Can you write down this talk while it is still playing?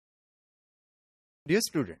Dear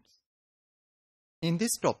students, in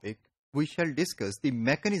this topic, we shall discuss the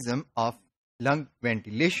mechanism of lung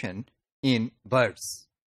ventilation in birds.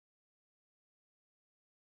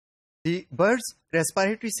 The bird's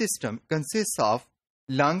respiratory system consists of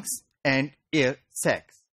lungs and air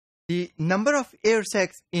sacs. The number of air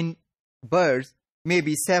sacs in birds may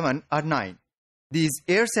be 7 or 9. These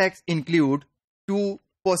air sacs include 2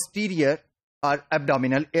 posterior or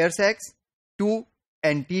abdominal air sacs, 2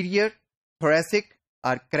 anterior thoracic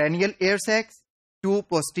or cranial air sacs, 2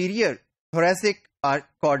 posterior thoracic or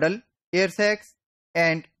caudal air sacs,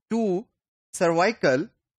 and 2 cervical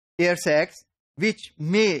air sacs which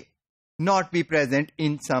may not be present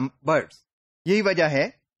in some birds. यही वजह है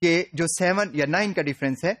कि जो 7 या 9 का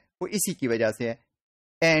difference है वो इसी की वजह से है.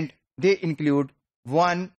 And they include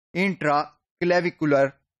 1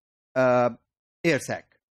 intraclavicular air sac.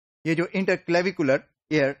 ये जो interclavicular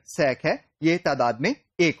air sac है ये तादाद में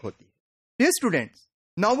 1 होती है. Dear students,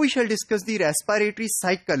 now we shall discuss the respiratory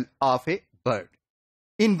cycle of a bird.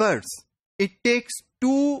 In birds, it takes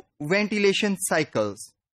 2 ventilation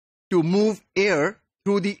cycles to move air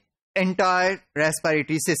through the entire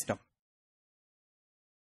respiratory system.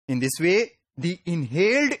 In this way, the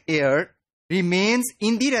inhaled air remains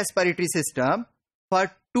in the respiratory system for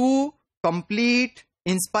 2 complete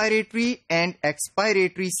inspiratory and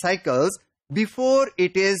expiratory cycles before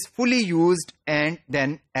it is fully used and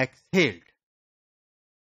then exhaled.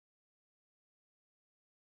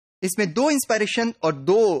 इसमें 2 inspiration और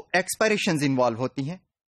 2 एक्सपायरेशंस involve होती हैं.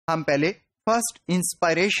 हम पहले first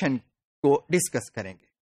inspiration को discuss करेंगे.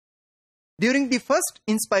 During the first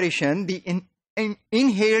inspiration the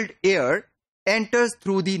inhaled air enters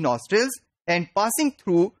through the nostrils and passing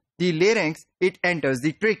through the larynx it enters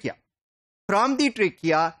the trachea. From the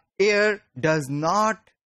trachea air does not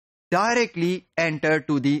directly enter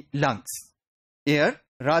to the lungs. Air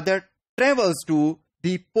rather travels to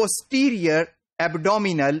the posterior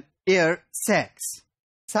abdominal air sacs.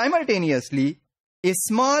 Simultaneously, a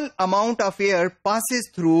small amount of air passes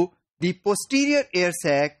through the posterior air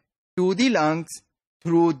sac to the lungs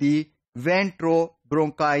through the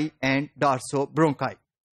ventrobronchi and dorsobronchi.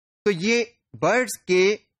 तो ये birds के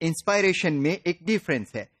inspiration में एक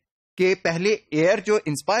difference है कि पहले air जो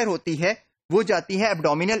inspire होती है वो जाती है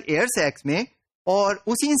एब्डोमिनल एयर सैक्स में और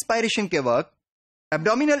उसी इंस्पायरेशन के वक्त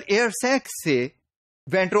एब्डोमिनल एयर सैक्स से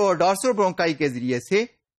वेंट्रो और डॉर्सोब्रोंकाई के जरिए से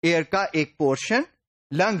एयर का एक पोर्शन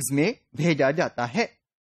लंग्स में भेजा जाता है.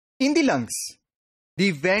 In the lungs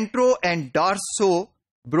the ventro and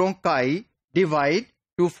डॉर्सोब्रोंकाई divide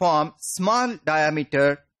to form small diameter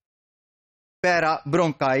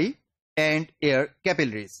parabronchi and air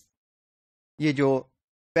capillaries. ये जो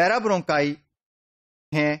पैराब्रोंकाई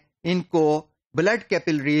हैं इनको ब्लड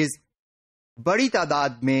कैपिलरीज बड़ी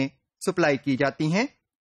तादाद में सप्लाई की जाती हैं.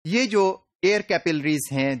 ये जो एयर कैपिलरीज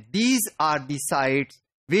हैं these are the sites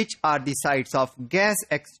which are the sites of gas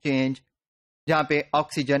exchange जहां पे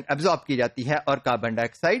ऑक्सीजन एब्जॉर्ब की जाती है और कार्बन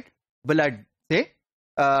डाइऑक्साइड ब्लड से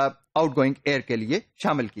आउटगोइंग एयर के लिए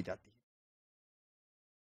शामिल की जाती है.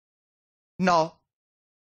 नाउ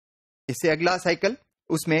इससे अगला साइकिल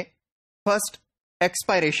उसमें फर्स्ट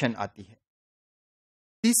एक्सपायरेशन आती है.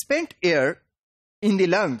 The spent air in the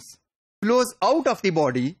lungs flows out of the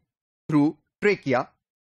body through trachea.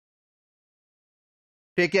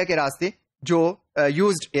 Trachea के रास्ते जो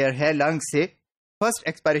यूज्ड एयर है लंग्स से फर्स्ट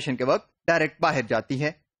एक्सपायरेशन के वक्त डायरेक्ट बाहर जाती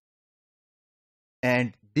है.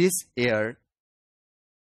 And this air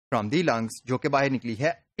from the lungs जो के बाहर निकली है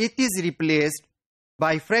it is replaced by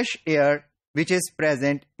fresh air which is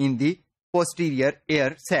present in the posterior air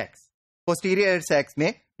sacs. posterior air sacs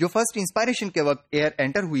में जो फर्स्ट इंस्पायरेशन के वक्त एयर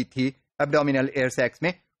एंटर हुई थी एब्डोमिनल एयर सैक्स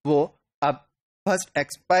में वो अब फर्स्ट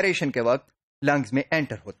एक्सपायरेशन के वक्त लंग्स में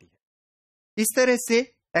एंटर होती है. इस तरह से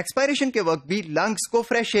एक्सपायरेशन के वक्त भी लंग्स को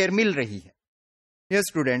फ्रेश एयर मिल रही है. ये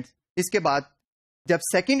स्टूडेंट्स इसके बाद जब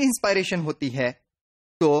सेकेंड इंस्पायरेशन होती है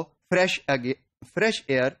तो fresh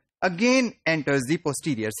air again enters the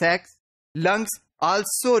posterior sacs. Lungs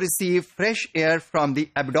also receive fresh air from the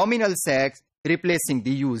abdominal sacs, replacing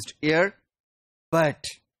the used air. But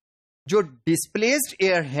जो displaced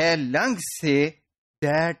air है lungs से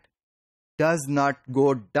that does not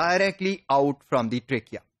go directly out from the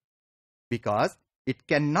trachea because it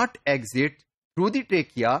cannot exit through the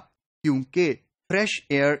trachea क्योंकि fresh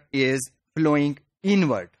air is flowing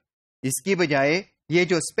inward. इसकी बजाय ये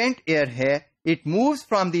जो spent air है it moves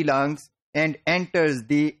from the lungs and enters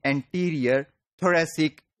the anterior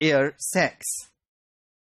thoracic air sacs.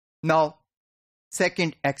 Now,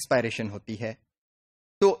 second expiration होती है.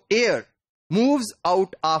 तो air moves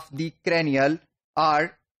out of the cranial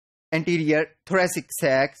or anterior thoracic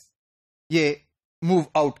sacs. ये move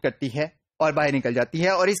out करती है और बाहर निकल जाती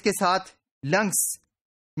है, और इसके साथ लंग्स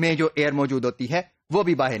में जो एयर मौजूद होती है वो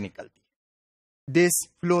भी बाहर निकलती है. This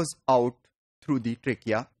flows out through the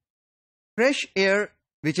trachea. Fresh air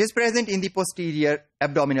which is present in the posterior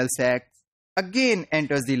abdominal sacs again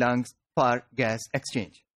enters the lungs for gas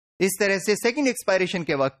exchange. इस तरह से सेकेंड एक्सपायरेशन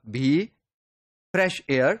के वक्त भी फ्रेश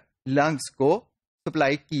एयर लंग्स को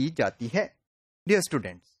सप्लाई की जाती है. Dear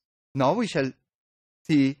students, now we shall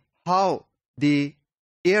see how the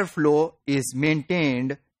air flow is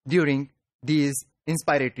maintained during these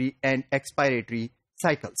inspiratory and expiratory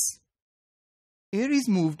cycles. Air is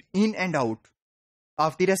moved in and out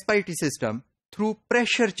of the respiratory system through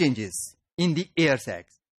pressure changes in the air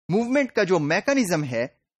sacs. Movement का जो mechanism है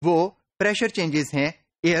वो pressure changes हैं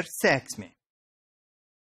air sacs में.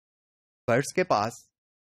 Birds के पास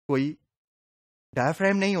कोई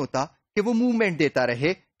diaphragm नहीं होता कि वो मूवमेंट देता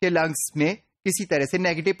रहे कि लंग्स में किसी तरह से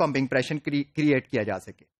नेगेटिव पंपिंग प्रेशर क्रिएट किया जा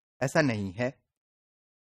सके. ऐसा नहीं है.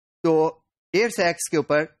 तो एयर सैक्स के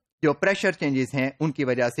ऊपर जो प्रेशर चेंजेस हैं उनकी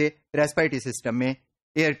वजह से रेस्पिरेटरी सिस्टम में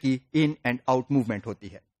एयर की इन एंड आउट मूवमेंट होती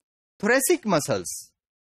है. थोरेसिक मसल्स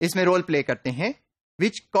इसमें रोल प्ले करते हैं,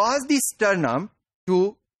 which cause the sternum to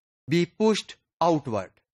be pushed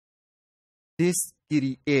outward. This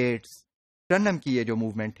creates, sternum की ये जो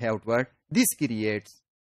मूवमेंट है outward, this creates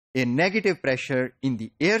a negative pressure in the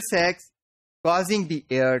air sacs, causing the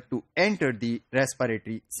air to enter the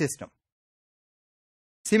respiratory system.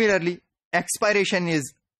 Similarly, expiration is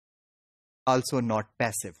also not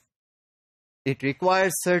passive. It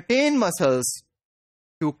requires certain muscles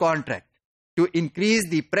to contract to increase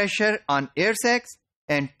the pressure on air sacs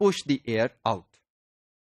and push the air out.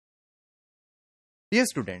 Dear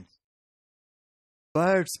students,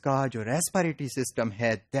 birds का जो respiratory system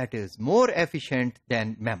है that is more efficient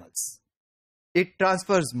than mammals. It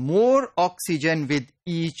transfers more oxygen with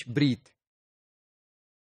each breath.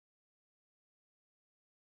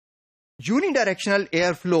 Unidirectional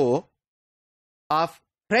airflow of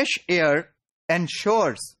fresh air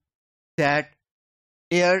ensures that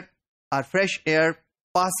air or fresh air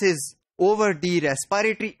passes over the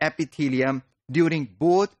respiratory epithelium during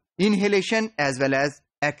both inhalation as well as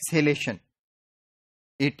exhalation.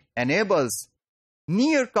 It enables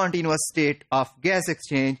near continuous state of gas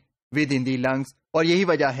exchange with in the lungs. और यही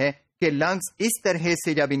वजह है कि lungs इस तरह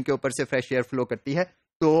से जब इनके ऊपर से फ्रेश एयर फ्लो करती है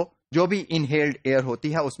तो जो भी इनहेल्ड एयर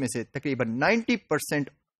होती है उसमें से तकरीबन 90%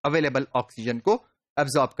 अवेलेबल ऑक्सीजन को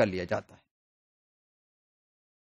एब्जॉर्ब कर लिया जाता है.